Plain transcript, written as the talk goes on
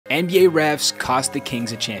NBA refs cost the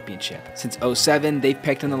Kings a championship. Since 07, they've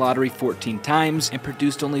picked in the lottery 14 times and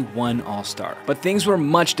produced only one All-Star. But things were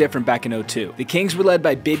much different back in 02. The Kings were led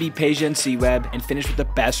by Bibby, Peja, and C-Web and finished with the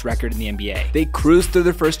best record in the NBA. They cruised through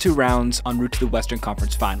their first 2 rounds en route to the Western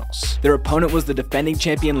Conference Finals. Their opponent was the defending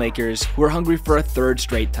champion Lakers, who were hungry for a 3rd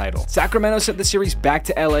straight title. Sacramento sent the series back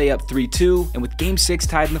to LA up 3-2, and with Game 6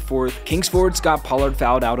 tied in the 4th, Kings forward Scott Pollard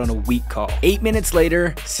fouled out on a weak call. 8 minutes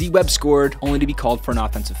later, C-Web scored, only to be called for an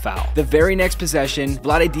offensive foul. The very next possession,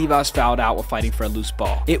 Vlade Divac fouled out while fighting for a loose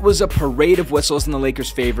ball. It was a parade of whistles in the Lakers'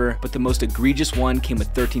 favor, but the most egregious one came with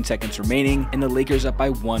 13 seconds remaining, and the Lakers up by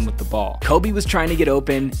 1 with the ball. Kobe was trying to get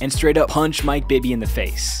open and straight up punched Mike Bibby in the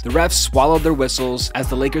face. The refs swallowed their whistles as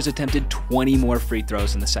the Lakers attempted 20 more free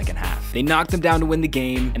throws in the second half. They knocked them down to win the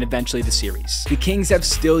game and eventually the series. The Kings have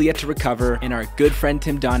still yet to recover, and our good friend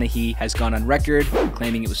Tim Donaghy has gone on record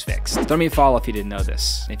claiming it was fixed. Throw me a follow if you didn't know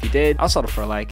this. If you did, I'll settle for a like.